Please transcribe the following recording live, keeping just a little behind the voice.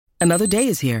Another day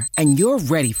is here, and you're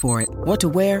ready for it. What to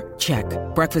wear? Check.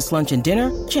 Breakfast, lunch, and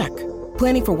dinner? Check.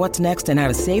 Planning for what's next and how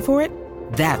to save for it?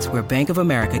 That's where Bank of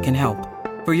America can help.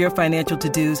 For your financial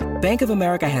to-dos, Bank of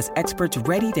America has experts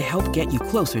ready to help get you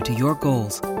closer to your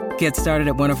goals. Get started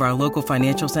at one of our local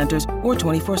financial centers or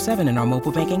 24/7 in our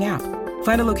mobile banking app.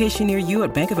 Find a location near you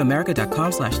at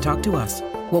bankofamerica.com/talktous.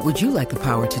 What would you like the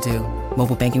power to do?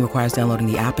 Mobile banking requires downloading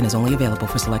the app and is only available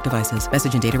for select devices.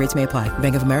 Message and data rates may apply.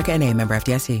 Bank of America N.A., member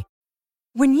FDIC.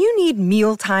 When you need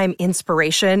mealtime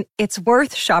inspiration, it's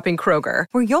worth shopping Kroger,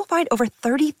 where you'll find over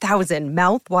 30,000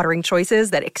 mouth-watering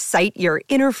choices that excite your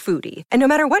inner foodie. And no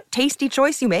matter what tasty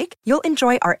choice you make, you'll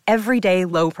enjoy our everyday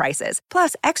low prices,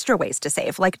 plus extra ways to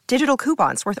save, like digital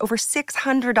coupons worth over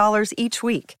 $600 each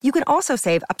week. You can also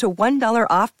save up to $1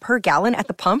 off per gallon at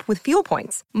the pump with fuel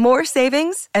points. More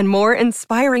savings and more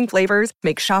inspiring flavors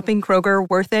make shopping Kroger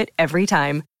worth it every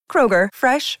time. Kroger,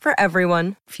 fresh for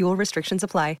everyone. Fuel restrictions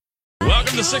apply.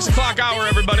 Welcome to 6 o'clock hour,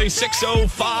 everybody.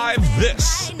 6:05.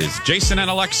 This is Jason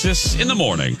and Alexis in the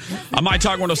morning. On My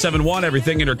Talk 107.1,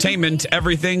 everything entertainment,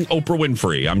 everything Oprah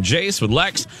Winfrey. I'm Jace with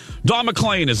Lex. Dawn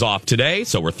McClain is off today,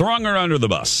 so we're throwing her under the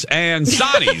bus. And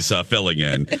Sonny's filling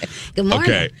in. Good morning.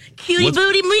 Okay. Cutie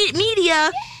Booty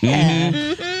Media.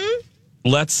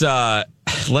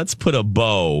 Let's put a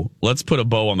bow. Let's put a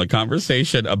bow on the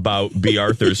conversation about B.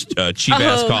 Arthur's cheap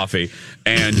ass coffee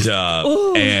and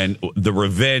the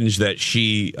revenge that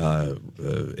she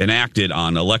enacted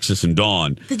on Alexis and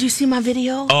Dawn. Did you see my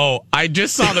video? Oh, I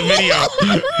just saw the video.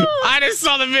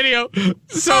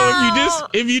 So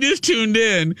if you just tuned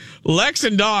in, Lex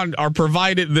and Dawn are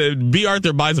provided. The B.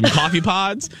 Arthur buys them coffee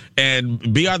pods,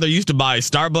 and B. Arthur used to buy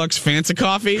Starbucks fancy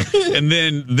coffee, and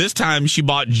then this time she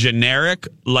bought generic,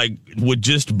 like with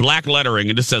just black lettering.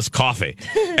 It just says coffee,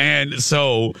 and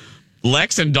so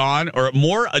Lex and Dawn, or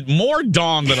more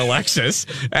Dawn than Alexis.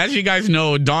 As you guys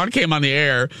know, Dawn came on the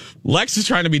air. Lex is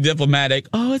trying to be diplomatic.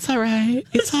 Oh, it's all right.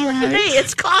 It's all right. Hey,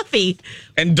 it's coffee.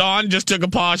 And Dawn just took a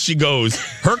pause. She goes,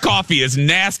 her coffee is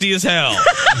nasty as hell.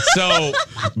 So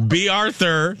B.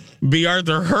 Arthur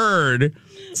heard.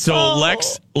 So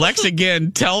Lex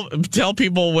again, tell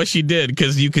people what she did,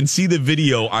 because you can see the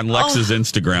video on Lex's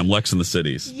Instagram, Lex in the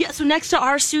Cities. Yeah, so next to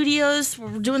our studios,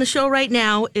 we're doing the show right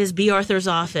now, is B. Arthur's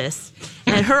office.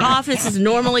 And her office is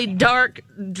normally dark,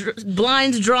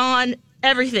 blinds drawn,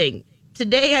 everything.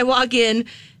 Today I walk in,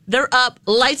 they're up,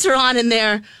 lights are on in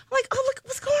there. I'm like, oh, look,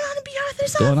 what's going on in B.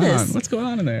 Arthur's office? What's going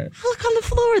on in there? I look on the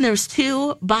floor, and there's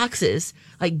 2 boxes,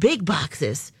 like big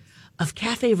boxes, of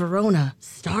Cafe Verona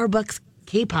Starbucks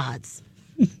K-Pods.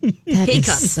 That is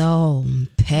K-cups. so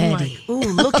petty. Like, ooh,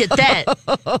 look at that.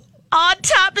 On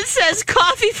top it says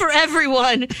coffee for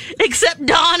everyone except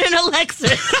Dawn and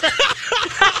Alexis.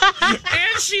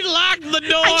 And she locked the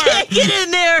door. I can't get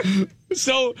in there.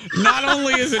 So not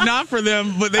only is it not for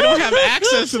them, but they don't have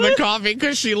access to the coffee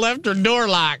because she left her door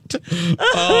locked.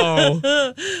 Oh,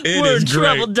 We're in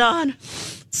trouble, Dawn.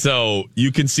 So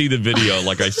you can see the video.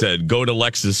 Like I said, go to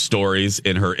Lex's stories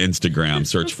in her Instagram.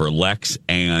 Search for Lex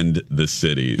and the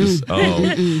Cities. Oh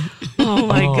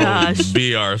my gosh.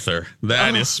 B. Arthur.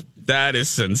 That is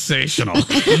sensational.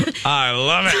 I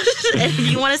love it. And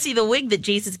if you want to see the wig that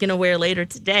Jason's going to wear later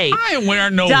today, I am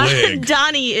wearing no wig.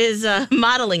 Donnie is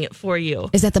modeling it for you.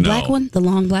 Is that the black one? The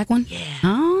long black one? Yeah.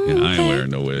 Oh, Yeah, I okay. ain't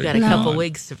wearing no wig. Got a couple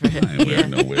wigs for him. I ain't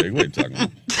wearing no wig. What are you talking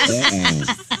about?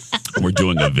 We're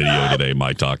doing a video today,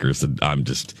 My Talkers. And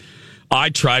I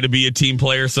try to be a team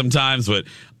player sometimes, but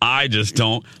I just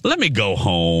don't. Let me go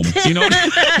home. You know,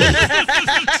 that's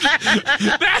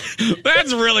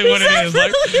really what it is.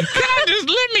 Like, can I just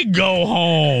let me go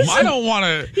home? I don't want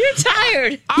to. You're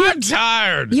tired. I'm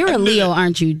tired. You're a Leo,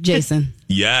 aren't you, Jason?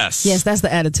 Yes. Yes, that's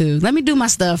the attitude. Let me do my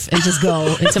stuff and just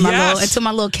go into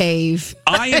my little cave.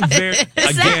 I am very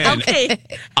Okay.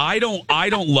 I don't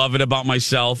love it about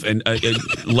myself, and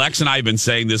Lex and I have been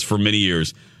saying this for many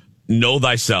years. Know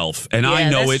thyself, and I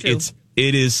know that's true.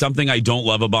 it is something I don't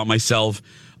love about myself.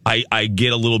 I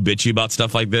get a little bitchy about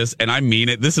stuff like this, and I mean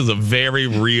it. This is a very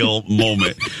real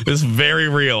moment. This is very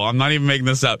real. I'm not even making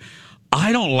this up.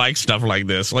 I don't like stuff like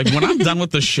this. Like when I'm done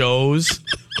with the shows,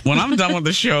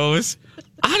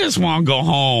 I just want to go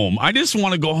home. I just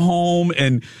want to go home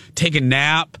and take a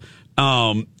nap.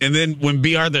 And then when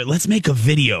B. Arthur, let's make a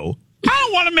video. I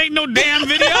don't want to make no damn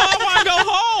video. I want to go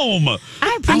home.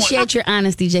 I appreciate your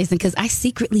honesty, Jason, because I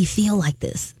secretly feel like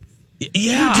this.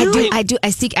 Yeah, I do.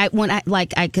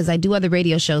 Because I do other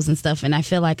radio shows and stuff, and I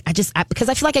feel like because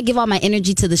I feel like I give all my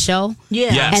energy to the show.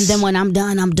 Yeah. Yes. And then when I'm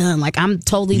done, I'm done. Like I'm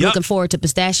totally looking forward to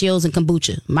pistachios and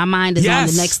kombucha. My mind is on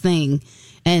the next thing,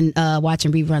 and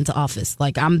watching reruns of Office.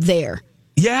 Like I'm there.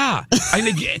 Yeah,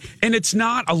 and it's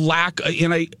not a lack.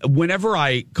 And whenever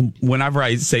I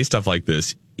say stuff like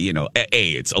this,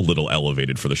 it's a little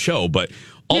elevated for the show, but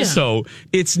also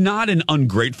it's not an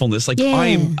ungratefulness. Like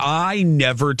I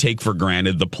never take for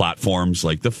granted the platforms,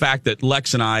 like the fact that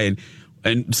Lex and I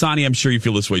and Sonny, I'm sure you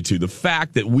feel this way too. The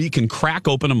fact that we can crack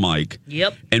open a mic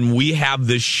and we have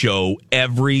this show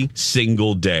every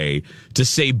single day to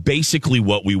say basically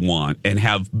what we want and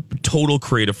have total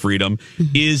creative freedom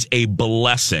is a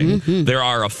blessing. There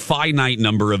are a finite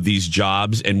number of these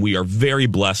jobs, and we are very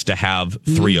blessed to have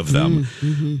 3 of them.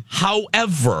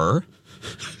 However... ...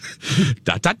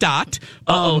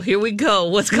 here we go.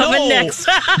 What's coming next?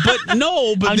 but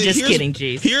I'm just kidding,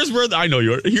 Jeez. Here's where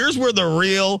here's where the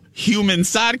real human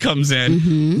side comes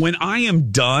in. When I am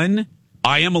done,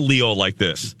 I am a Leo like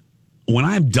this. When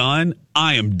I'm done,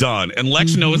 I am done. And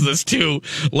Lex knows this too.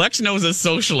 Lex knows this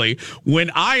socially. When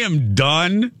I am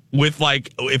done with,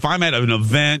 like, if I'm at an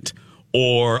event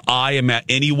or I am at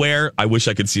anywhere, I wish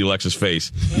I could see Lex's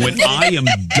face. When I am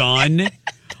done,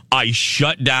 I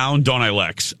shut down, don't I,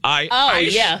 Lex?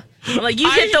 Yeah. I'm like,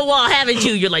 you hit the wall, haven't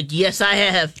you? You're like, yes, I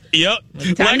have. Yep.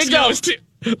 Time to go.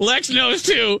 Lex knows,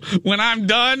 too. When I'm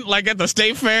done, like at the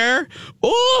state fair,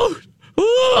 ooh.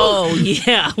 Oh,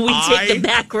 yeah. We take the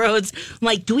back roads. I'm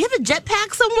like, do we have a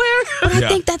jetpack somewhere? But I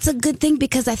think that's a good thing,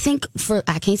 because I think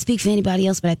I can't speak for anybody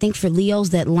else, but I think for Leos,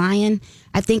 that lion,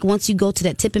 I think once you go to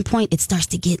that tipping point, it starts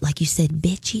to get, like you said,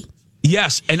 bitchy.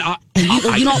 Yes, and we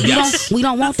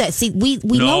don't want that. See, we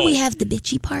know we have the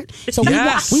bitchy part, so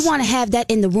we want to have that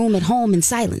in the room at home in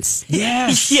silence.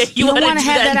 Yes, you don't want to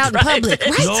have that out in public,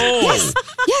 right? No.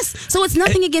 Yes. So it's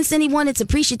nothing against anyone. It's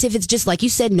appreciative. It's just like you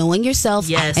said, knowing yourself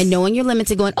and knowing your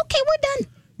limits and going, okay, we're done.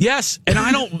 Yes, and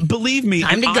I don't believe me.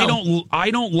 Time to go.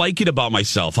 I don't like it about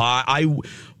myself.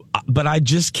 But I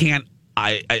just can't.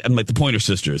 I'm like the Pointer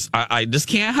Sisters. I just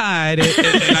can't hide it,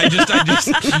 and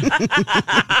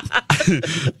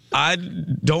I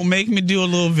don't make me do a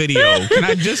little video. Can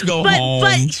I just go home?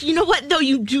 But you know what? Though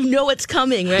you do know it's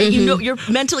coming, right? You know you're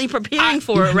mentally preparing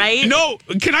for it, right? No,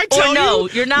 can I tell you? No,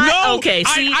 you're not. No, okay,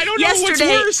 see, I don't know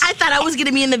yesterday what's worse. I thought I was going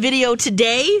to be in the video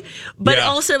today, but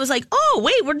all of a sudden I was like, oh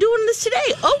wait, we're doing this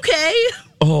today. Okay.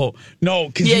 Oh no!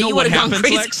 Because you know you what would have gone happens,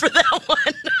 crazy Lex? for that one.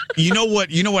 You know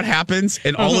what happens,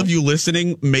 and all of you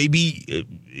listening, maybe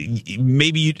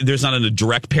there's not a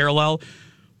direct parallel,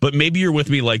 but maybe you're with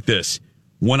me like this.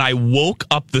 When I woke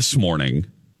up this morning,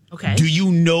 do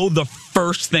you know the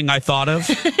first thing I thought of?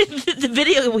 The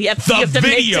video we have. The to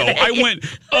video. Make I went,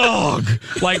 ugh!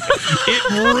 Like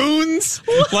it ruins.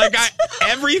 Like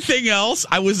everything else.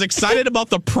 I was excited about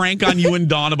the prank on you and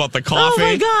Dawn about the coffee. Oh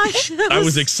my gosh! I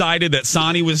was excited that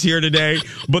Sonny was here today.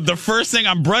 But the first thing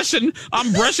I'm brushing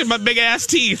my big ass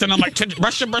teeth, and I'm like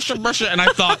brush it, and I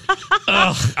thought,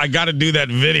 ugh, I got to do that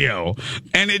video,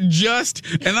 and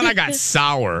then I got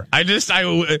sour.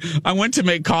 I went to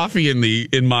make coffee in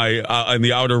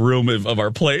the outer room of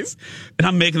our place, and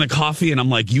I'm making the coffee, and I'm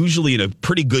like usually in a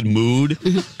pretty good mood,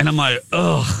 and I'm like,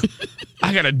 ugh,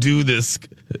 I gotta do this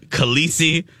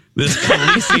Khaleesi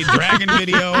dragon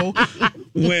video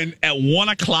when at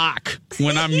 1:00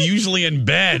 when I'm usually in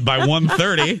bed by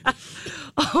 1:30.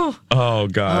 Oh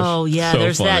gosh. Oh yeah, so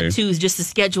there's funny. that too. Just the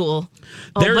schedule.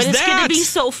 But it's going to be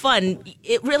so fun.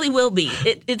 It really will be.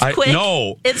 It's quick.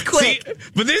 No, it's quick. See,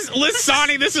 but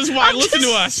Sonny, this is why. Listen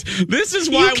to us. This is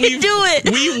why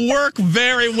we work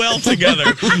very well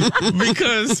together.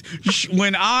 Because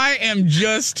when I am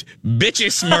just bitchy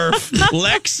Smurf,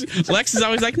 Lex is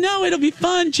always like, "No, it'll be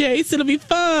fun, Chase. It'll be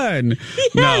fun."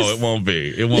 Yes. No, it won't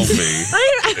be. It won't be.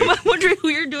 I'm wondering who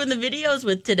you're doing the videos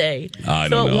with today. I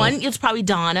don't know. One, it's probably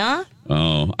Donna.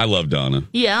 Oh, I love Donna.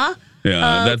 Yeah.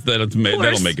 Yeah, that'll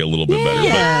make it a little bit better.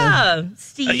 Yeah,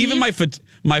 Steve. Even my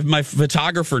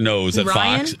photographer knows at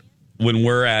Ryan? Fox when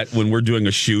we're doing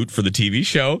a shoot for the TV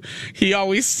show, he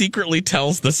always secretly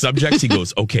tells the subjects. He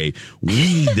goes, "Okay, we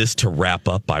need this to wrap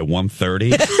up by 1:30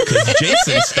 because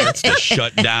Jason starts to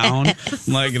shut down."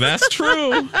 I'm like, that's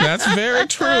true. That's very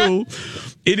true.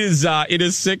 It is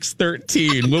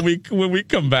 6:13. When we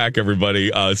come back,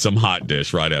 everybody, some hot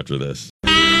dish right after this.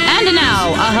 And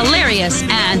now, a hilarious,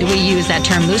 and we use that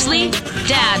term loosely,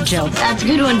 dad joke. That's a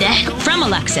good one, Dad. From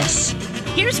Alexis.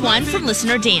 Here's one from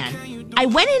listener Dan. I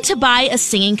went in to buy a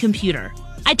singing computer.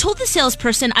 I told the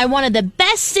salesperson I wanted the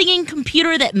best singing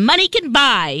computer that money can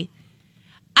buy.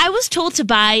 I was told to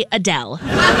buy Adele.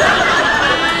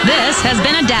 This has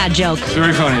been a dad joke.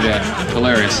 Very funny, Dad.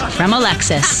 Hilarious. From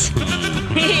Alexis.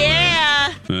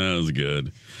 Yeah. That was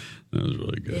good. That was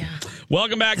really good. Yeah.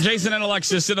 Welcome back, Jason and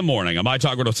Alexis in the morning. I'm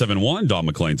iTalk 1071. Dawn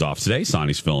McClain's off today.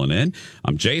 Sonny's filling in.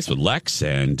 I'm Jace with Lex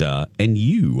and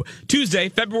you. Tuesday,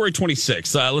 February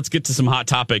 26th. Let's get to some hot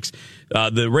topics.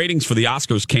 The ratings for the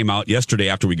Oscars came out yesterday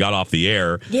after we got off the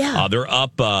air. Yeah. They're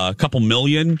up a couple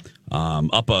million,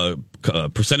 up a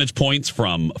percentage points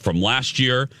from last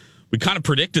year. We kind of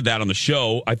predicted that on the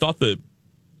show.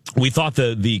 We thought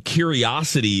the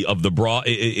curiosity of the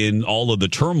in all of the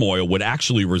turmoil would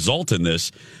actually result in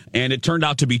this, and it turned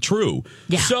out to be true.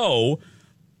 Yeah. So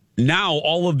now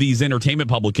all of these entertainment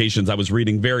publications, I was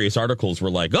reading various articles,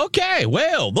 were like, okay,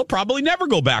 well, they'll probably never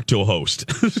go back to a host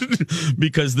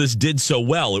because this did so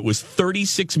well. It was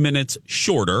 36 minutes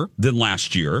shorter than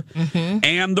last year,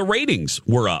 and the ratings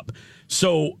were up.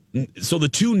 So the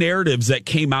two narratives that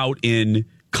came out in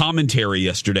commentary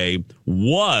yesterday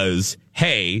was,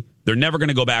 hey, they're never going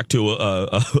to go back to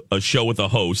a show with a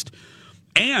host.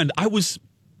 And I was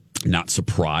not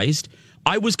surprised.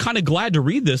 I was kind of glad to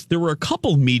read this. There were a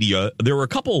couple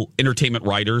entertainment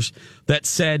writers that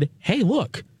said, hey,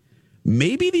 look,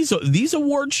 maybe these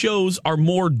award shows are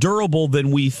more durable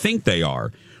than we think they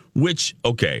are. Which,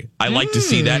 okay, I like to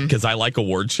see that because I like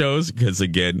award shows because,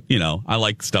 again, I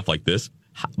like stuff like this.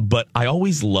 But I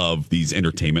always love these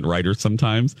entertainment writers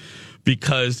sometimes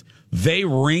because they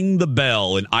ring the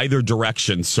bell in either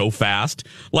direction so fast.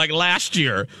 Like last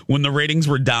year when the ratings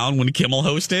were down when Kimmel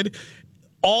hosted,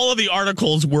 all of the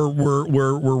articles were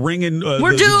ringing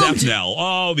the death knell.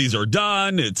 Oh, these are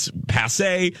done. It's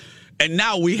passé. And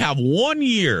now we have 1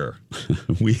 year.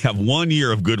 We have 1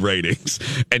 year of good ratings.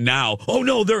 And now, oh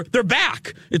no, they're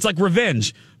back. It's like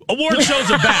revenge. Award shows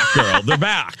are back, girl. They're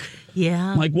back.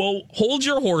 Yeah. I'm like, well, hold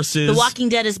your horses. The Walking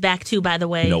Dead is back too, by the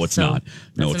way. No, it's not.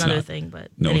 No, that's it's another not. thing, but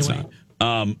no, anyway. it's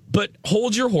not. But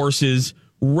hold your horses.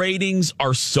 Ratings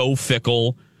are so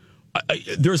fickle.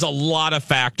 There's a lot of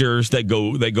factors that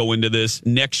go into this.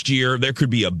 Next year, there could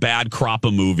be a bad crop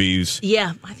of movies.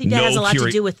 Yeah, I think that has a lot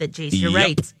to do with it, Jason. You're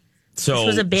right. So this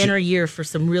was a banner year for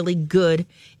some really good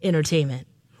entertainment.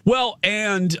 Well,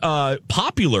 and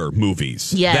popular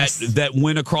movies that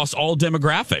went across all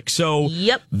demographics. So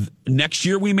next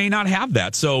year we may not have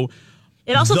that. So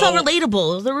it also felt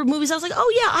relatable. There were movies I was like,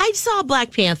 oh yeah, I saw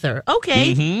Black Panther.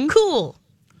 Okay, cool.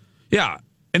 Yeah,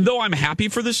 and though I'm happy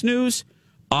for this news,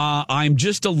 I'm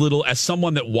just a little, as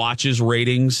someone that watches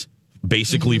ratings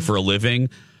basically for a living,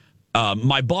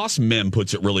 my boss Mim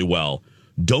puts it really well.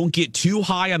 Don't get too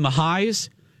high on the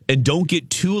highs and don't get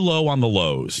too low on the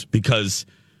lows because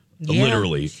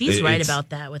literally. She's right about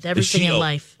that with everything in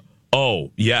life.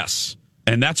 Oh, yes.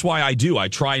 And that's why I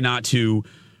try not to,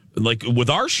 like with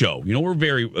our show, we're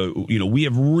very, we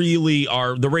have really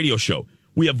the radio show.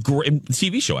 We have great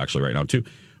TV show actually right now too.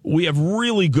 We have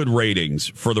really good ratings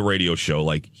for the radio show,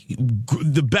 like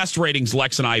the best ratings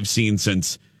Lex and I have seen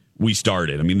since we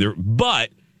started. I mean, but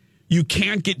you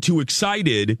can't get too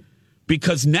excited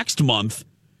because next month,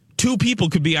 2 people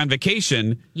could be on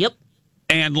vacation. Yep.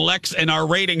 And Lex and our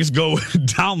ratings go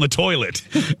down the toilet.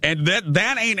 And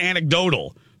that ain't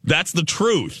anecdotal. That's the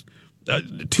truth.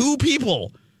 2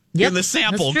 people in the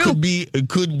sample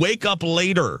could wake up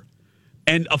later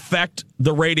and affect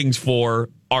the ratings for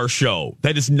our show.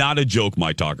 That is not a joke,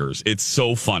 my talkers. It's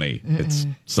so funny. It's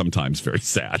sometimes very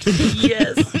sad.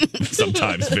 Yes.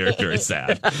 Sometimes very, very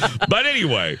sad. But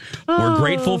anyway, we're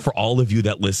grateful for all of you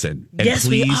that listen. And yes,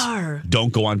 please we are.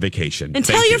 Don't go on vacation. And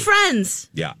tell your friends.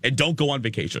 Yeah, and don't go on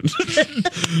vacation.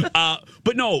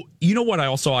 But no, you know what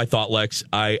I thought, Lex?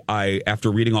 I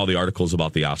after reading all the articles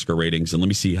about the Oscar ratings, and let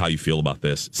me see how you feel about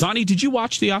this. Sonny, did you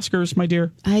watch the Oscars, my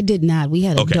dear? I did not. We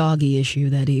had a doggy issue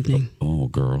that evening. Oh,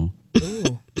 girl.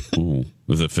 Ooh.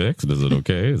 Is it fixed? Is it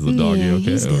okay? Is the doggy okay?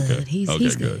 He's good. Okay. He's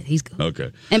good. He's good.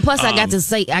 Okay. And plus, I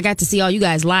got to see all you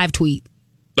guys live tweet.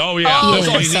 Oh yeah, that's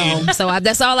all you need. So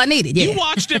that's all I needed. Yeah. You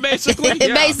watched it basically.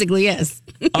 Yeah. Basically, yes.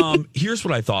 Here's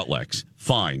what I thought, Lex.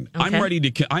 Fine.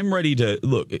 Okay. I'm ready to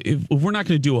look. If we're not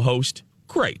going to do a host,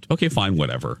 great. Okay, fine,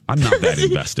 whatever. I'm not that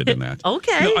invested in that.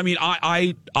 Okay. No, I mean,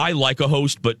 I like a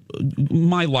host, but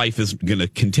my life is going to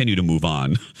continue to move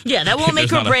on. Yeah, that won't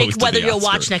make or break whether you'll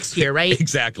watch next year, right?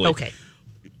 Exactly. Okay.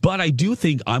 But I do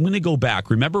think I'm going to go back.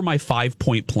 Remember my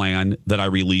 5-point plan that I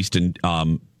released in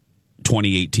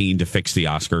 2018 to fix the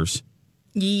Oscars?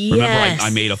 Yes. Remember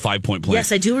I made a 5-point plan?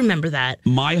 Yes, I do remember that.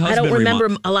 My husband. I don't remember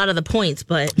a lot of the points,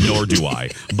 but. Nor do I.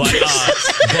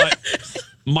 But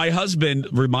my husband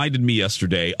reminded me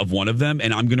yesterday of one of them,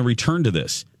 and I'm going to return to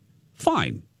this.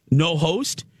 Fine. No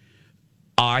host.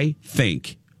 I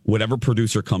think whatever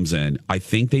producer comes in, I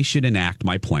think they should enact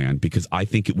my plan because I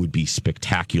think it would be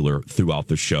spectacular throughout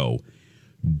the show.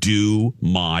 Do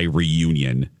my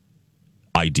reunion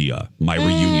idea, my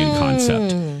reunion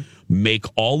concept. Make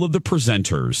all of the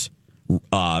presenters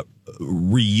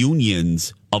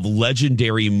reunions of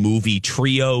legendary movie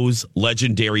trios,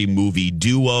 legendary movie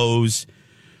duos.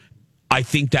 I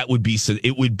think that would be,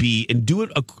 and do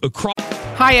it across.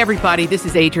 Hi, everybody. This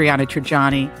is Adriana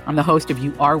Trajani. I'm the host of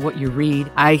You Are What You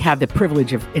Read. I have the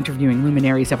privilege of interviewing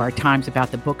luminaries of our times about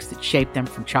the books that shaped them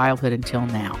from childhood until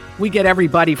now. We get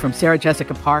everybody from Sarah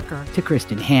Jessica Parker to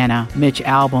Kristen Hanna, Mitch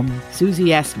Albom, Susie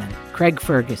Essman, Craig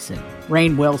Ferguson,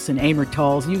 Rainn Wilson, Amor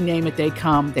Tolls, you name it, they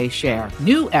come, they share.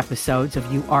 New episodes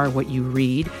of You Are What You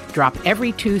Read drop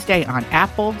every Tuesday on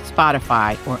Apple,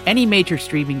 Spotify, or any major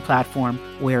streaming platform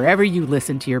wherever you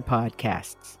listen to your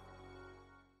podcasts.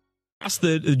 Across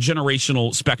the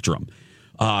generational spectrum.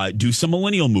 Do some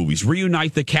millennial movies.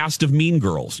 Reunite the cast of Mean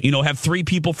Girls. Have 3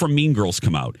 people from Mean Girls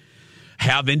come out.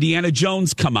 Have Indiana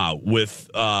Jones come out with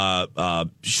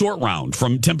Short Round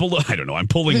from Temple. I don't know. I'm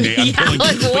pulling. But you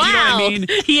know what I mean?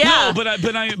 Yeah. No,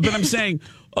 but I'm saying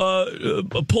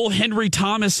pull Henry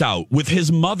Thomas out with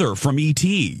his mother from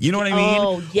E.T. You know what I mean?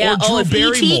 Oh yeah. Or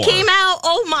Drew if E.T. came out,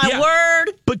 oh my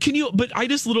word. But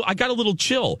I got a little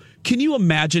chill. Can you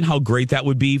imagine how great that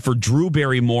would be for Drew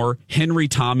Barrymore, Henry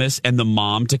Thomas, and the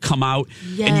mom to come out?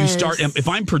 Yes. And you start, if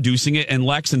I'm producing it and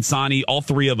Lex and Sonny, all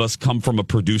 3 of us come from a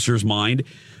producer's mind,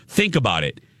 think about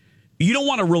it. You don't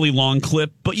want a really long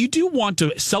clip, but you do want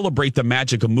to celebrate the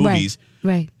magic of movies.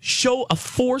 Right. Show a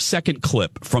 4-second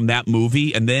clip from that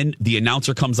movie, and then the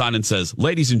announcer comes on and says,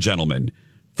 "Ladies and gentlemen,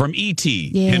 from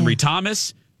E.T., Henry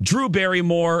Thomas, Drew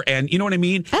Barrymore," and you know what I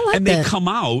mean? I like and that. They come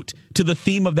out to the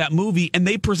theme of that movie, and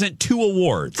they present 2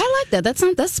 awards. I like that.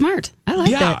 That's smart. I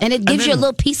like that. And it gives you a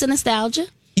little piece of nostalgia.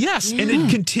 Yes, and it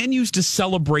continues to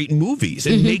celebrate movies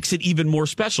and makes it even more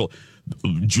special.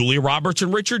 Julia Roberts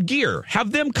and Richard Gere,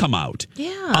 have them come out.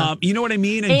 Yeah. You know what I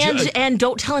mean? And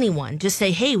don't tell anyone. Just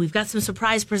say, hey, we've got some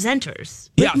surprise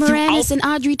presenters. Rick Moranis and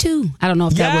Audrey, too. I don't know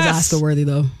if that was Oscar-worthy,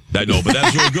 though. I know, but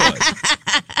that's really good.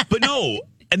 But no,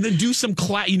 and then do some,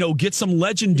 get some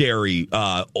legendary,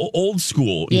 old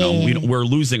school. We're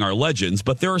losing our legends,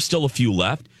 but there are still a few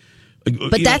left.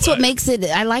 But that's what makes it,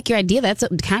 I like your idea. That's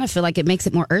what kind of feel like it makes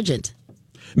it more urgent.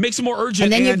 Makes it more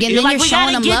urgent. And then you're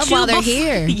showing them love while they're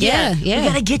here. Yeah. We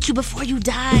got to get you before you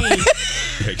die.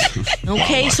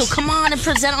 Okay, so come on and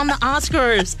present on the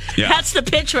Oscars. Yeah. That's the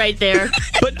pitch right there.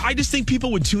 But I just think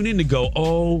people would tune in to go,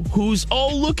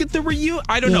 look at the reunion.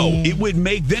 I don't know. It would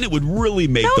really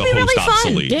make the host really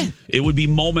obsolete. Yeah. It would be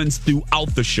moments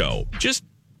throughout the show.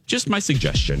 Just my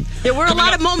suggestion. There were a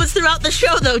lot of moments throughout the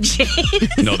show, though, James.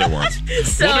 No, there weren't. We'll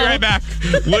be right back.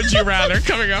 Would you rather?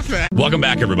 Coming up next. Welcome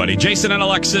back, everybody. Jason and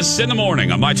Alexis in the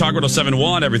morning on My Talk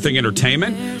 107.1, Everything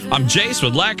Entertainment. I'm Jace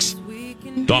with Lex.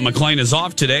 Dawn McClain is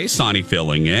off today. Sonny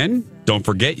filling in. Don't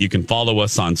forget, you can follow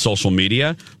us on social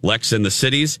media. Lex in the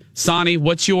Cities. Sonny,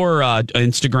 what's your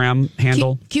Instagram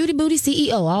handle? Cutie Booty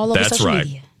CEO all over social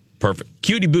media. Right. Perfect.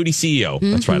 Cutie Booty CEO.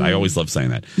 That's right. I always love saying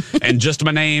that. And just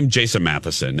my name, Jason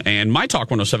Matheson. And My Talk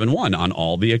 107.1 on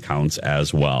all the accounts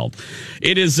as well.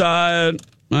 It is, I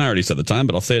already said the time,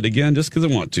 but I'll say it again just because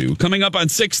I want to. Coming up on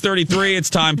 6:33,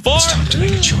 it's time for... It's time to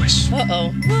make a choice.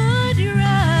 Uh-oh. Would you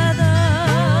rather?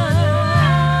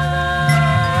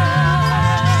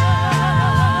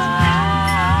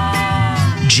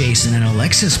 Jason and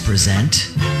Alexis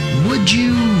present Would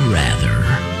You Rather?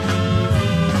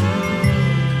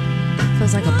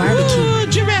 Feels like a barbecue.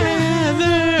 Would you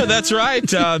rather? That's right.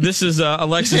 This is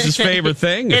Alexis's favorite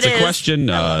thing. It's a question,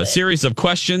 series of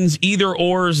questions, either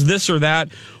ors, this or that.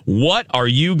 What are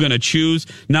you going to choose?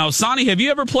 Now, Sonny, have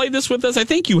you ever played this with us? I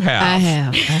think you have. I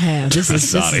have. This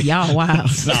is y'all wild.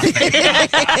 That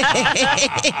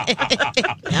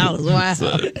was wild.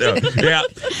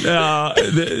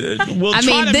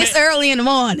 We'll this early in the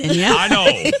morning. Yeah, I know.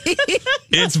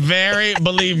 It's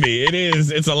believe me, it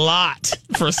is. It's a lot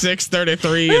for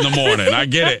 6:33 in the morning. I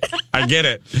get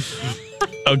it.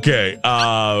 Okay.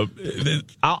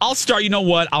 I'll start. You know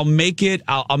what? I'll make it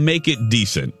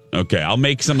decent. Okay. I'll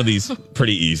make some of these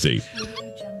pretty easy.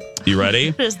 You ready?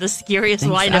 There's the scariest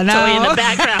lineup toy in the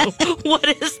background. What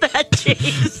is that,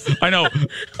 James? I know.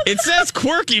 It says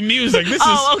quirky music. This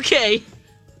is okay.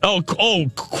 Oh,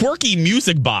 quirky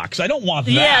music box. I don't want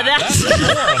that. Yeah, that's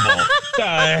horrible.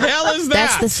 The hell is that?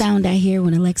 That's the sound I hear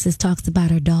when Alexis talks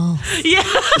about her doll. Yeah.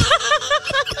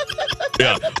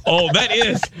 Yeah. Oh, that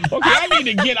is. Okay, I need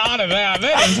to get out of that.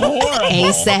 That is horrible.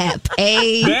 ASAP.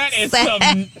 That is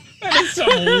some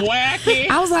wacky.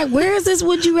 I was like, where is this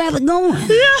Would You Rather going?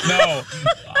 No.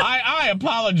 I I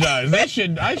apologize. I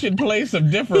should play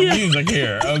some different music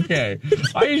here. Okay.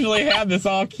 I usually have this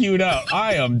all queued up.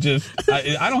 I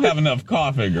don't have enough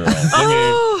coffee, girl.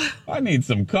 I need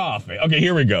some coffee. Okay,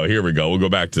 here we go. We'll go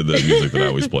back to the music that I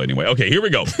always play anyway. Okay, here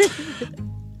we go.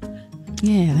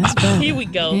 Yeah, that's better. Here we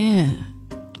go. Yeah.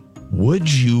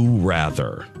 Would you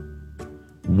rather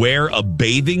wear a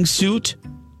bathing suit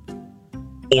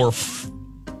or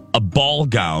a ball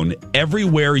gown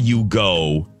everywhere you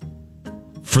go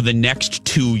for the next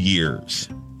 2 years?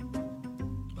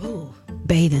 Ooh.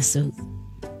 Bathing suit.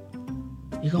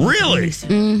 Really?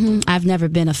 Mm-hmm. I've never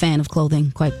been a fan of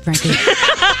clothing, quite frankly.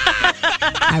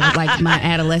 I was like my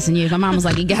adolescent years. My mom was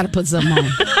like, "You got to put something on.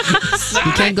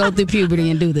 You can't go through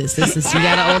puberty and do this. You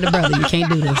got an older brother. You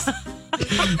can't do this."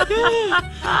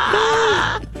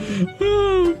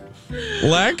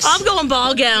 Lex? I'm going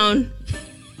ball gown.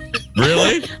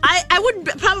 Really? I would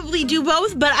probably do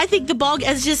both, but I think the ball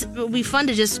it would be fun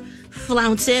to just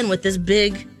flounce in with this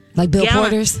big like Bill gown.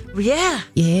 Porter's. Yeah.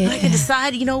 I can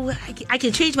decide. I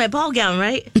can change my ball gown,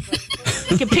 right?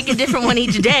 I can pick a different one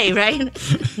each day, right?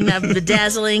 You have the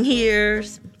dazzling here,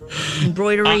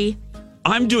 embroidery.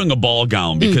 I'm doing a ball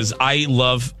gown because I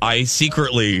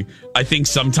think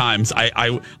sometimes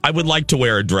I would like to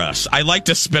wear a dress. I like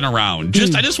to spin around.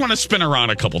 I just want to spin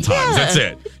around a couple times. That's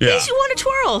it. Yeah. Yes, you want to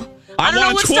twirl. I don't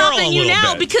know what's twirl stopping you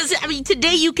now because,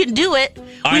 today you can do it.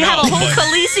 We have a whole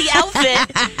Khaleesi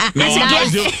outfit.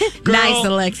 Nice,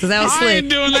 Alexis. That was I slick. ain't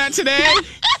doing that today.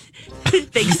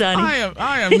 Thanks, Sonny.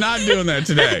 I am not doing that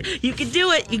today. You can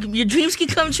do it. Your dreams can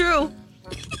come true.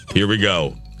 Here we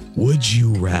go. Would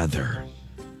you rather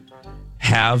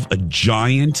have a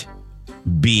giant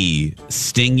bee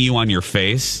sting you on your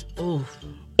face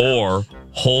or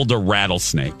hold a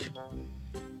rattlesnake?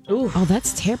 Ooh. Oh,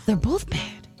 that's terrible. They're both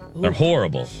bad. They're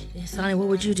horrible. Yeah, Sonny, what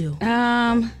would you do?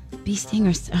 Bee sting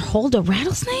or hold a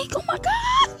rattlesnake? Oh my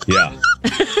God.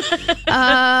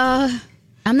 Yeah.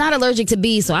 I'm not allergic to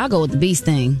bees, so I'll go with the bee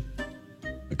sting.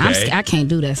 Okay. I can't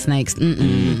do that, snakes.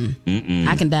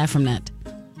 I can die from that.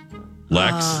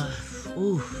 Lex?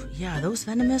 Yeah, those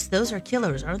venomous, those are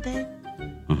killers, aren't they?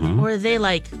 Or are they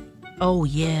like, oh,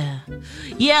 yeah.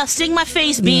 Yeah, sting my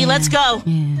face, bee. Let's go.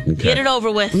 Yeah. Okay. Get it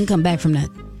over with. We can come back from that.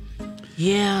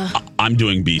 Yeah. I'm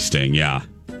doing bee sting, yeah.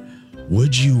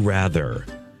 Would you rather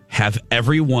have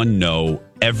everyone know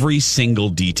every single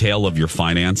detail of your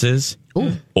finances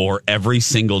or every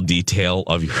single detail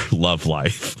of your love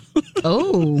life?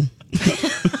 Oh.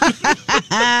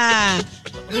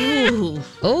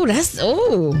 That's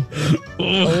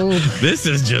This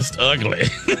is just ugly.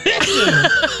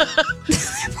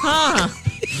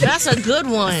 That's a good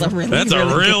one. That's a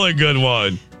really good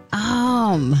one.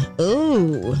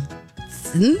 Ooh.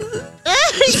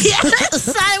 Yes,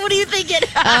 Sonny, what are you thinking?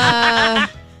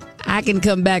 I can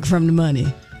come back from the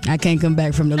money. I can't come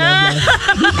back from the love life.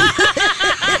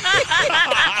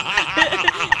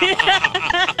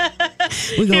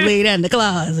 We're going to lay that in the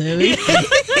closet.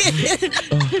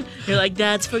 You're like,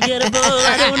 that's forgettable.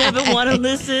 I don't ever want to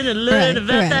listen and learn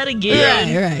about that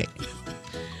again. Right.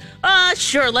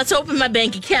 Sure, let's open my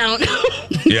bank account.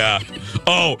 Yeah.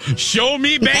 Oh, show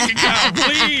me bank account,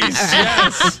 please.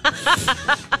 Yes.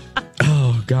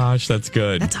 Oh, gosh, that's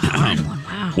good. That's a hard one.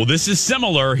 Wow. Well, this is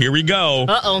similar. Here we go.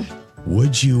 Uh-oh.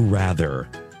 Would you rather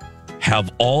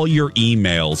have all your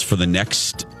emails for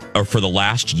the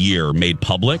last year made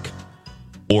public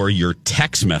or your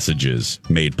text messages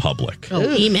made public?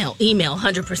 Oh, email,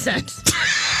 100%.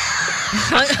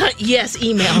 Yes,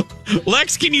 email.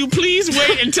 Lex, can you please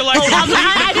wait until I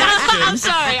I'm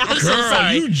sorry. I'm so Girl,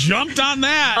 sorry. you jumped on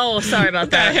that. Oh, sorry about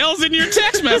What the that. hell's in your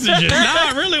text messages? Now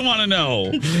I really want to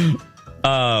know.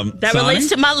 That relates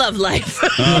to my love life.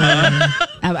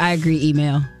 I agree,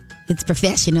 email. It's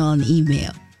professional on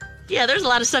email. Yeah, there's a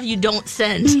lot of stuff you don't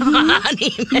send on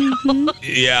email.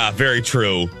 Yeah, very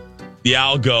true. Yeah,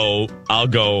 I'll go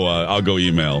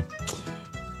email.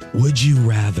 Would you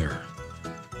rather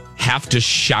have to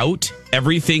shout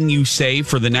everything you say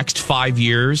for the next 5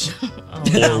 years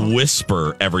or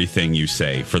whisper everything you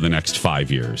say for the next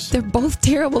 5 years? They're both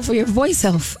terrible for your voice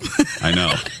health. I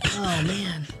know. Oh,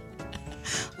 man.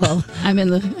 Well, I'm in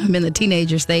the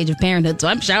teenager stage of parenthood, so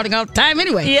I'm shouting all the time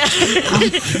anyway. Yeah.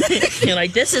 You're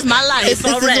like, this is my life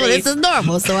already. This is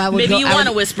normal, so I would Maybe go, you want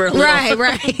to whisper a little.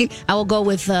 Right. I will go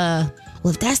with, well,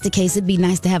 if that's the case, it'd be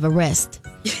nice to have a rest.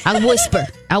 I'll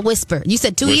whisper. You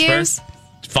said 2 years?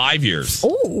 5 years.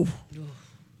 Oh.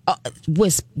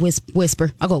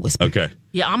 Whisper. I'll go whisper. Okay.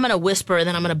 Yeah, I'm going to whisper, and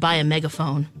then I'm going to buy a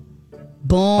megaphone.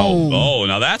 Boom. Oh,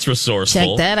 now that's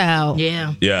resourceful. Check that out.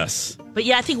 Yeah. Yes. But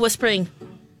yeah, I think whispering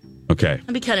Okay.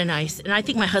 would be kind of nice. And I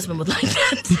think my husband would like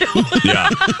that, too. Yeah.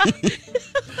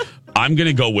 I'm going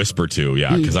to go whisper too,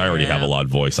 because I already have a loud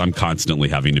voice. I'm constantly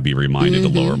having to be reminded to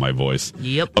lower my voice.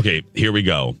 Yep. Okay, here we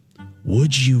go.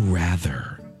 Would you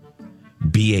rather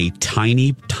be a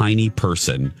tiny, tiny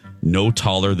person, no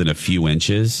taller than a few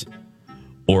inches,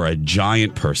 or a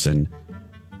giant person,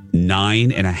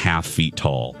 9.5 feet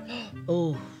tall?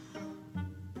 Oh.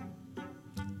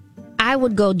 I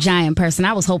would go giant person.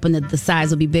 I was hoping that the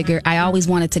size would be bigger. I always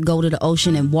wanted to go to the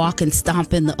ocean and walk and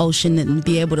stomp in the ocean and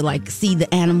be able to like see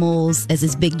the animals as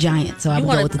this big giant. So I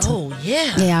would go with the Oh,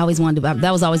 yeah. Yeah, I always wanted to.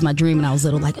 That was always my dream when I was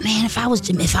little. Like, man, if I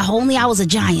only I was a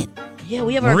giant. Yeah,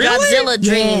 we have our Godzilla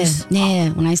dreams. Yeah.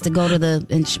 When I used to go to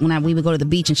we would go to the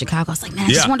beach in Chicago, I was like, man, I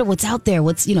just wonder what's out there.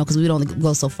 What's, because we would only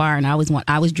go so far, and I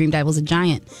always dreamed I was a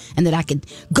giant and that I could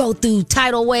go through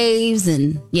tidal waves,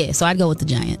 and so I'd go with the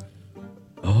giant.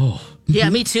 Oh. Yeah,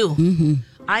 me too. Mm-hmm.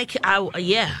 I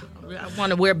want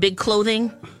to wear big clothing,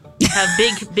 have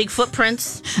big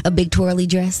footprints, a big twirly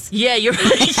dress. Yeah, you're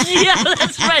right. Yeah,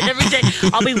 that's right. Every day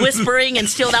I'll be whispering, and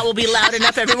still that will be loud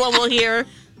enough everyone will hear.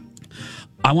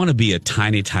 I want to be a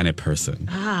tiny, tiny person.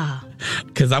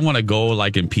 Because I want to go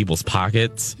like in people's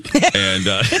pockets, and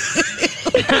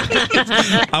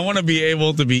I want to be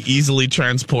able to be easily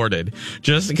transported.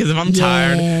 Just because if I'm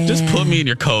tired, just put me in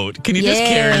your coat. Can you just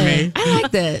carry me? I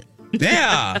like that.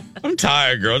 Yeah, I'm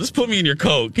tired, girl. Just put me in your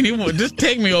coat. Can you just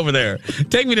take me over there?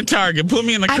 Take me to Target. Put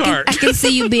me in the cart. I can see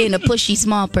you being a pushy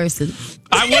small person.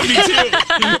 I would be too.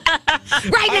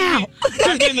 Right now.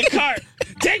 I'd be in the cart.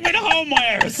 Take me to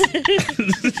Homewares.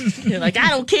 You're like, I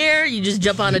don't care. You just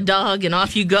jump on a dog and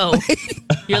off you go.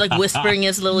 You're like whispering in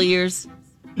his little ears.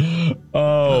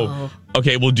 Oh.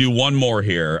 Okay, we'll do one more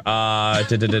here. Oh,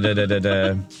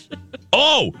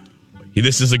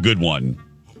 this is a good one.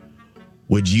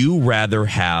 Would you rather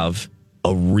have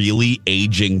a really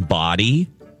aging body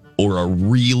or a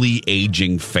really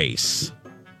aging face?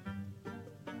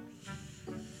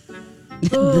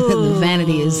 The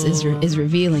vanity is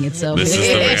revealing itself. This is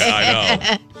the way I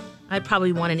know. I'd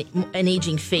probably want an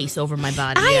aging face over my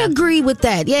body. I agree with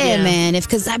that. Yeah, man.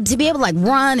 Because to be able to like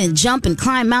run and jump and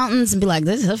climb mountains and be like,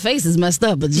 her face is messed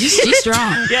up, but she's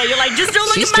strong. Yeah, you're like, just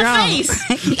don't look at my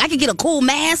face. I could get a cool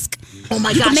mask. Oh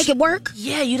my gosh. You can make it work.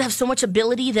 Yeah, you'd have so much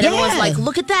ability that everyone's like,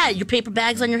 look at that. Your paper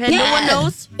bags on your head. No one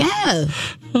knows. Yeah.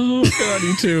 Oh, God,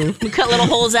 you too. We cut little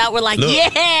holes out. We're like,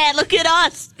 look at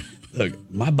us. Look,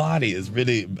 my body is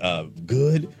really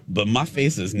good, but my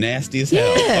face is nasty as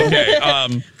hell. Yeah.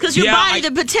 Okay. Because your body,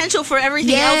 the potential for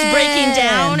everything else breaking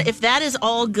down, if that is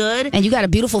all good. And you got a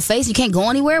beautiful face, you can't go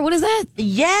anywhere? What is that?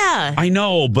 Yeah. I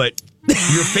know, but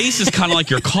your face is kind of like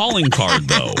your calling card,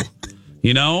 though.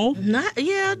 You know? Not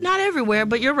everywhere,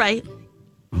 but you're right.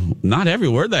 Not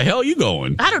everywhere. Where the hell are you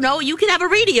going? I don't know. You can have a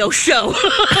radio show.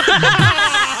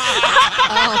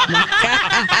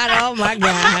 Oh my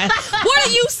God. What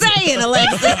are you saying,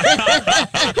 Alexa?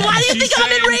 Why do you think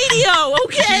I'm in radio?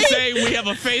 Okay. She's saying we have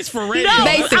a face for radio. No,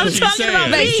 That's I'm what talking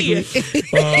about me.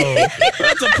 Oh,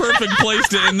 that's a perfect place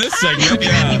to end this segment.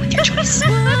 Yeah.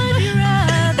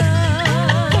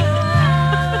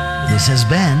 This has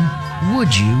been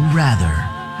Would You Rather?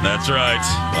 That's right.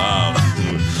 Wow.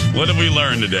 What did we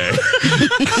learn today?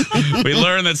 We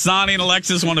learned that Sonny and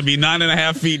Alexis want to be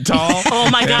 9.5 feet tall. Oh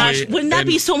my gosh. Wouldn't that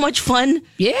be so much fun?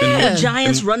 Yeah. The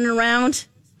giants running around.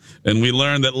 And we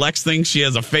learned that Lex thinks she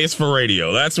has a face for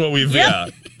radio. That's what we've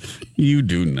got. You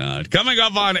do not. Coming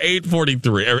up on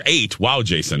 8:43 or 8. Wow,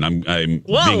 Jason, I'm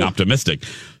being optimistic.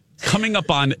 Coming up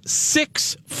on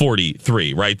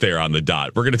 6:43, right there on the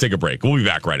dot. We're going to take a break. We'll be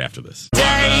back right after this.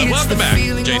 Welcome back,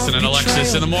 Jason and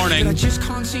Alexis in the morning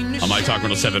on My Talk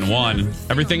 107.1.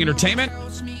 Everything entertainment,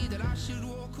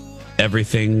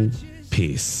 everything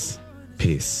peace.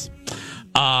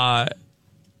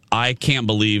 I can't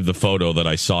believe the photo that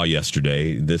I saw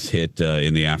yesterday. This hit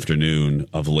in the afternoon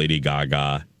of Lady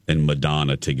Gaga and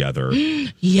Madonna together.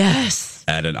 Yes.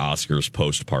 At an Oscars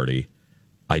post party.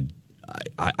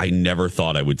 I never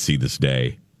thought I would see this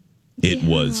day. It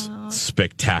was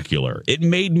spectacular. It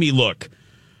made me look.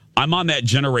 I'm on that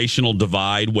generational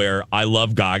divide where I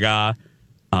love Gaga,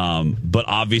 but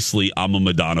obviously I'm a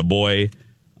Madonna boy,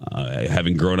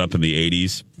 having grown up in the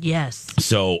 80s. Yes.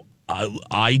 So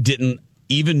I didn't,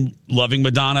 even loving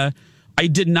Madonna, I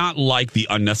did not like the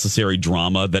unnecessary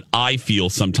drama that I feel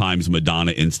sometimes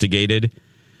Madonna instigated.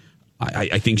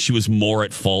 I think she was more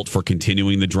at fault for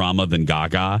continuing the drama than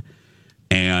Gaga.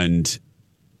 And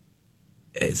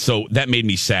so that made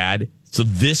me sad. So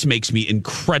this makes me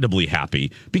incredibly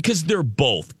happy because they're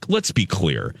both, let's be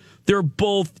clear, they're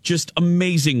both just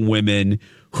amazing women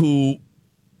who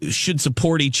should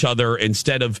support each other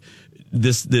instead of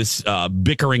this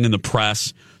bickering in the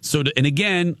press. So, and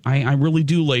again, I really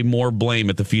do lay more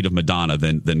blame at the feet of Madonna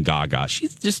than Gaga.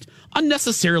 She's just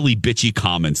unnecessarily bitchy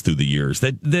comments through the years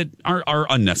that are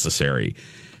unnecessary.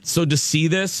 So to see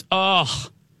this, I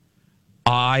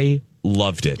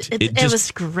loved it. It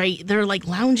was great. They're like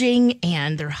lounging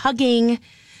and they're hugging.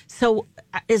 So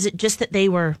is it just that they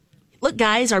were, look,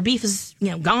 guys, our beef is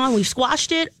gone. We've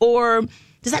squashed it. Or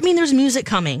does that mean there's music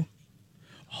coming?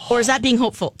 Or is that being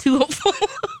hopeful? Too hopeful?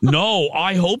 No,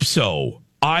 I hope so.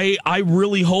 I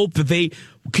really hope that they.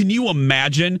 Can you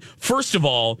imagine? First of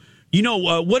all,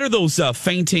 what are those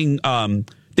fainting?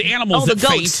 The animals the that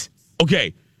goats. faint.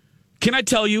 Okay, can I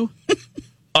tell you?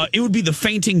 It would be the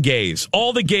fainting gays.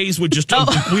 All the gays would just,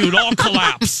 we would all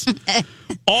collapse.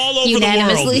 All over the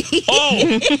world.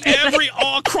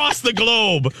 All across the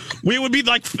globe. We would be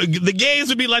like, the gays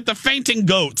would be like the fainting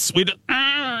goats.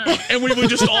 And we would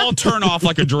just all turn off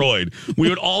like a droid. We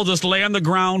would all just lay on the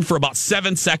ground for about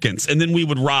 7 seconds, and then we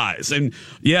would rise. And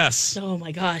yes. Oh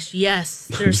my gosh, yes.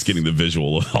 I'm just getting the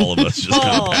visual of all of us just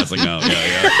kind of passing out.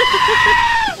 Yeah.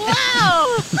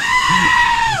 Wow.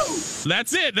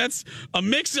 That's it. That's a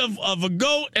mix of a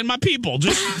goat and my people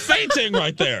just fainting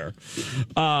right there.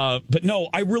 But no,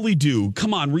 I really do.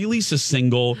 Come on, release a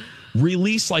single.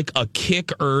 Release like a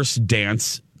kick-erse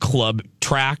dance club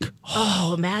track.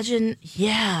 Oh, imagine.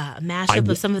 Yeah. A mashup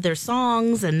of some of their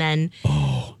songs and then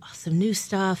some new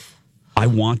stuff. I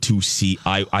want to see.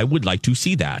 I would like to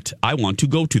see that. I want to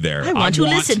go to there. I want to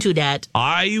listen to that.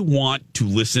 I want to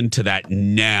listen to that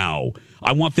now.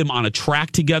 I want them on a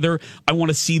track together. I want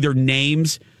to see their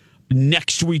names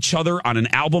next to each other on an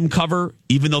album cover,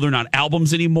 even though they're not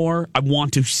albums anymore. I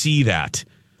want to see that.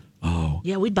 Oh,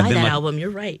 yeah, we'd buy that album.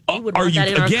 You're right. We would want that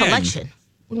in our collection.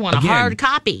 We want a hard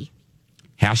copy.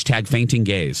 Hashtag fainting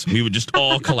gays. We would just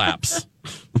all collapse.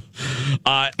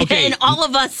 Okay. And all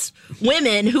of us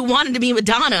women who wanted to be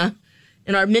Madonna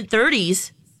in our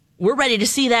mid-30s, we're ready to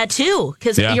see that too.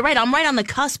 Because you're right, I'm right on the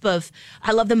cusp of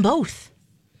I love them both.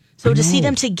 So to see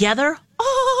them together,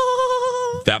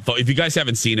 if you guys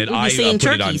haven't seen it, I put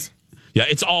it on. Yeah,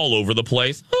 it's all over the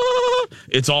place.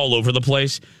 It's all over the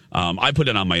place. I put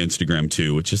it on my Instagram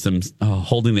too. It's just them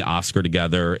holding the Oscar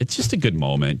together. It's just a good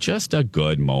moment. Just a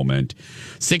good moment.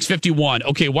 6:51.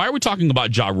 Okay, why are we talking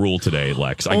about Ja Rule today,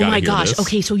 Lex? I gotta hear this.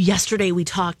 Okay, so yesterday we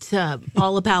talked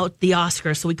all about the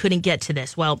Oscars, so we couldn't get to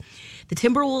this. Well, the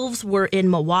Timberwolves were in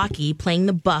Milwaukee playing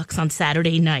the Bucks on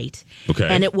Saturday night. Okay.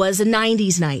 And it was a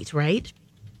 90s night, right?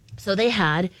 So they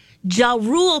had Ja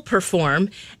Rule perform.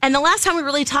 And the last time we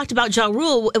really talked about Ja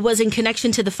Rule was in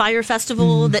connection to the Fire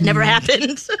Festival that never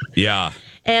happened. Yeah.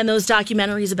 And those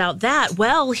documentaries about that.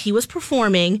 Well, he was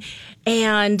performing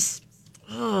and,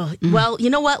 well, you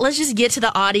know what? Let's just get to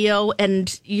the audio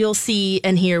and you'll see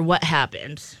and hear what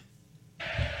happened.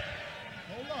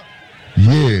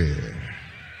 Yeah.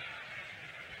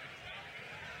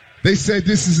 They said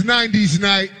this is 90s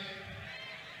night.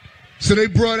 So they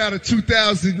brought out a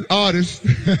 2000 artist.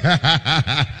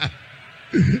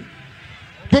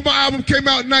 But my album came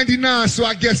out in 99, so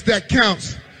I guess that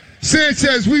counts.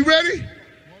 Sanchez, we ready? 1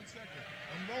 second.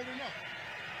 I'm rolling up.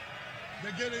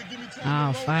 Give me time.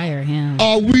 Oh, fire him.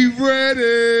 Are we ready?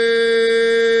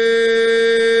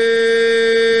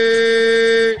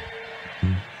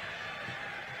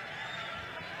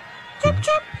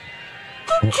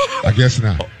 I guess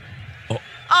not.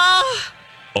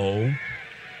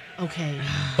 Okay.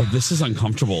 Oh, this is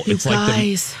uncomfortable. You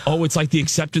guys. It's like the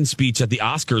acceptance speech at the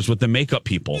Oscars with the makeup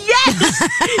people. Yes!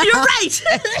 You're right!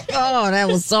 Oh, that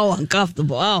was so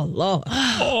uncomfortable. Oh, Lord.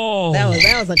 Oh. That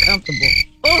was uncomfortable.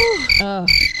 Oh.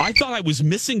 I thought I was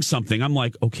missing something. I'm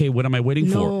like, okay, what am I waiting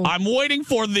for? I'm waiting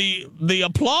for the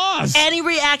applause. Any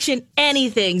reaction,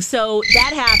 anything. So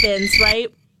that happens,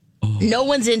 right? Oh. No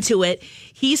one's into it.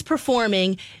 He's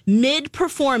performing.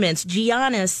 Mid-performance,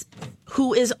 Giannis,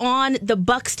 who is on the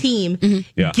Bucks team,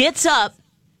 gets up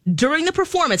during the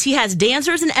performance. He has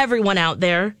dancers and everyone out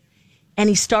there, and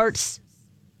he starts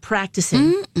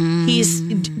practicing. He's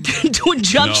doing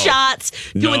jump shots,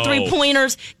 doing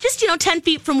three-pointers, just, 10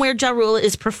 feet from where Ja Rule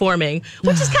is performing,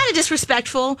 which is kind of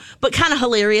disrespectful, but kind of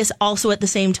hilarious also at the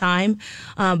same time.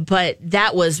 But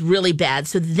that was really bad.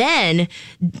 So then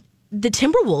the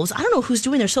Timberwolves, I don't know who's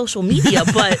doing their social media,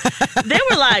 but they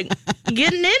were like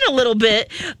getting in a little bit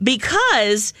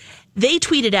because they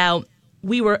tweeted out,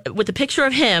 we were with a picture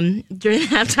of him during the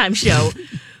halftime show.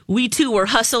 We too were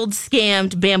hustled,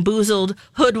 scammed, bamboozled,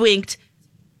 hoodwinked,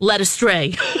 led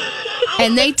astray.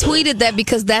 And they tweeted that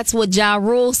because that's what Ja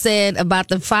Rule said about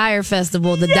the Fire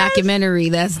Festival, the documentary.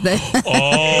 That's the.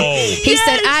 He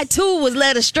said, I too was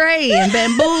led astray and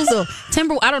bamboozled.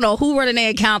 I don't know who running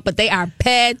their account, but they are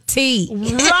petty.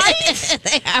 Right?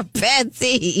 They are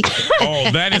petty.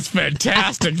 Oh, that is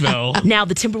fantastic, though. Now,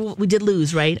 the Timberwolves, we did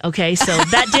lose, right? Okay, so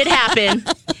that did happen.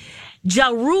 Ja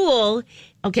Rule,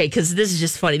 okay, because this is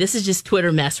just funny. This is just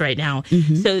Twitter mess right now.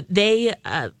 So they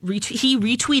he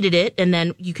retweeted it, and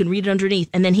then you can read it underneath.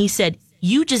 And then he said,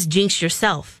 "You just jinxed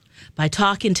yourself by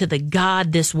talking to the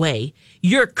God this way.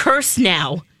 You're cursed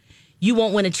now. You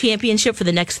won't win a championship for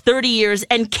the next 30 years,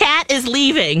 and Cat is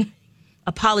leaving.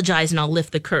 Apologize, and I'll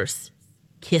lift the curse.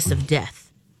 Kiss of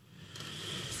death."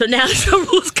 So now Ja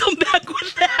Rule's come back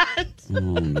with that.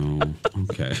 Oh, no.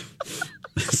 Okay.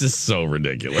 This is so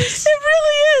ridiculous. It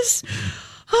really is.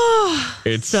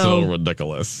 It's so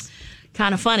ridiculous.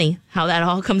 Kind of funny how that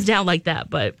all comes down like that,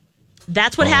 but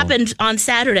that's what happened on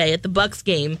Saturday at the Bucks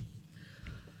game.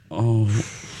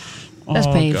 That's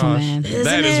painful, gosh. man.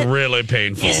 That is really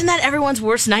painful. Isn't that everyone's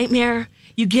worst nightmare?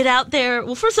 You get out there.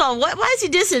 Well, first of all, why is he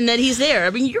dissing that he's there?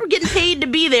 I mean, you're getting paid to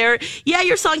be there. Yeah,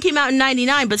 your song came out in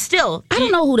 99, but still. I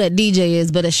don't know who that DJ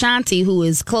is, but Ashanti, who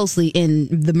is closely in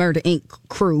the Murder Inc.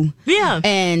 crew. Yeah.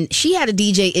 And she had a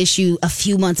DJ issue a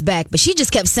few months back, but she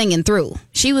just kept singing through.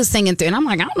 She was singing through. And I'm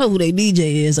like, I don't know who their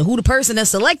DJ is or who the person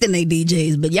that's selecting their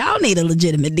DJs, but y'all need a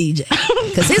legitimate DJ.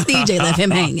 Because his DJ left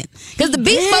him hanging. Because the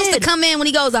beat's supposed to come in when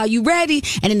he goes, "Are you ready?"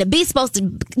 And then the beat's supposed to,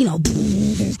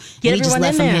 Get and he just everyone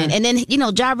left in him there. in. And then,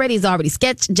 Ja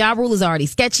Rule is already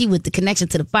sketchy with the connection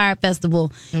to the Fire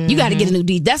Festival. You got to get a new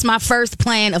DJ. That's my first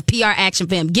plan of PR action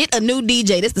for him. Get a new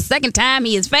DJ. This is the second time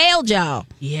he has failed, y'all.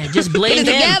 Yeah, just blame Get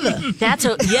it him.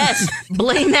 together. Yes,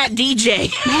 blame that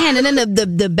DJ. Man, and then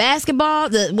the basketball,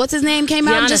 what's his name came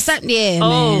out? Giannis.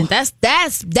 Man.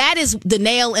 That is the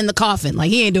nail in the coffin. Like,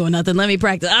 he ain't doing nothing. Let me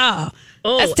practice.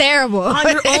 That's terrible.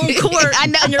 On your own court,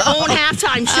 on your own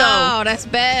halftime show. Oh, that's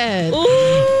bad.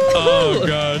 Oh,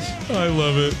 gosh. I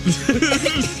love it.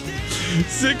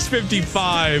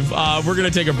 6:55. We're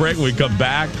going to take a break. When we come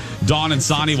back, Dawn and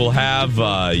Sonny will have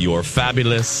your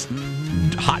fabulous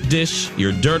hot dish,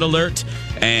 your dirt alert,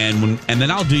 and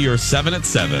then I'll do your 7 at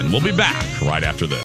 7. We'll be back right after this.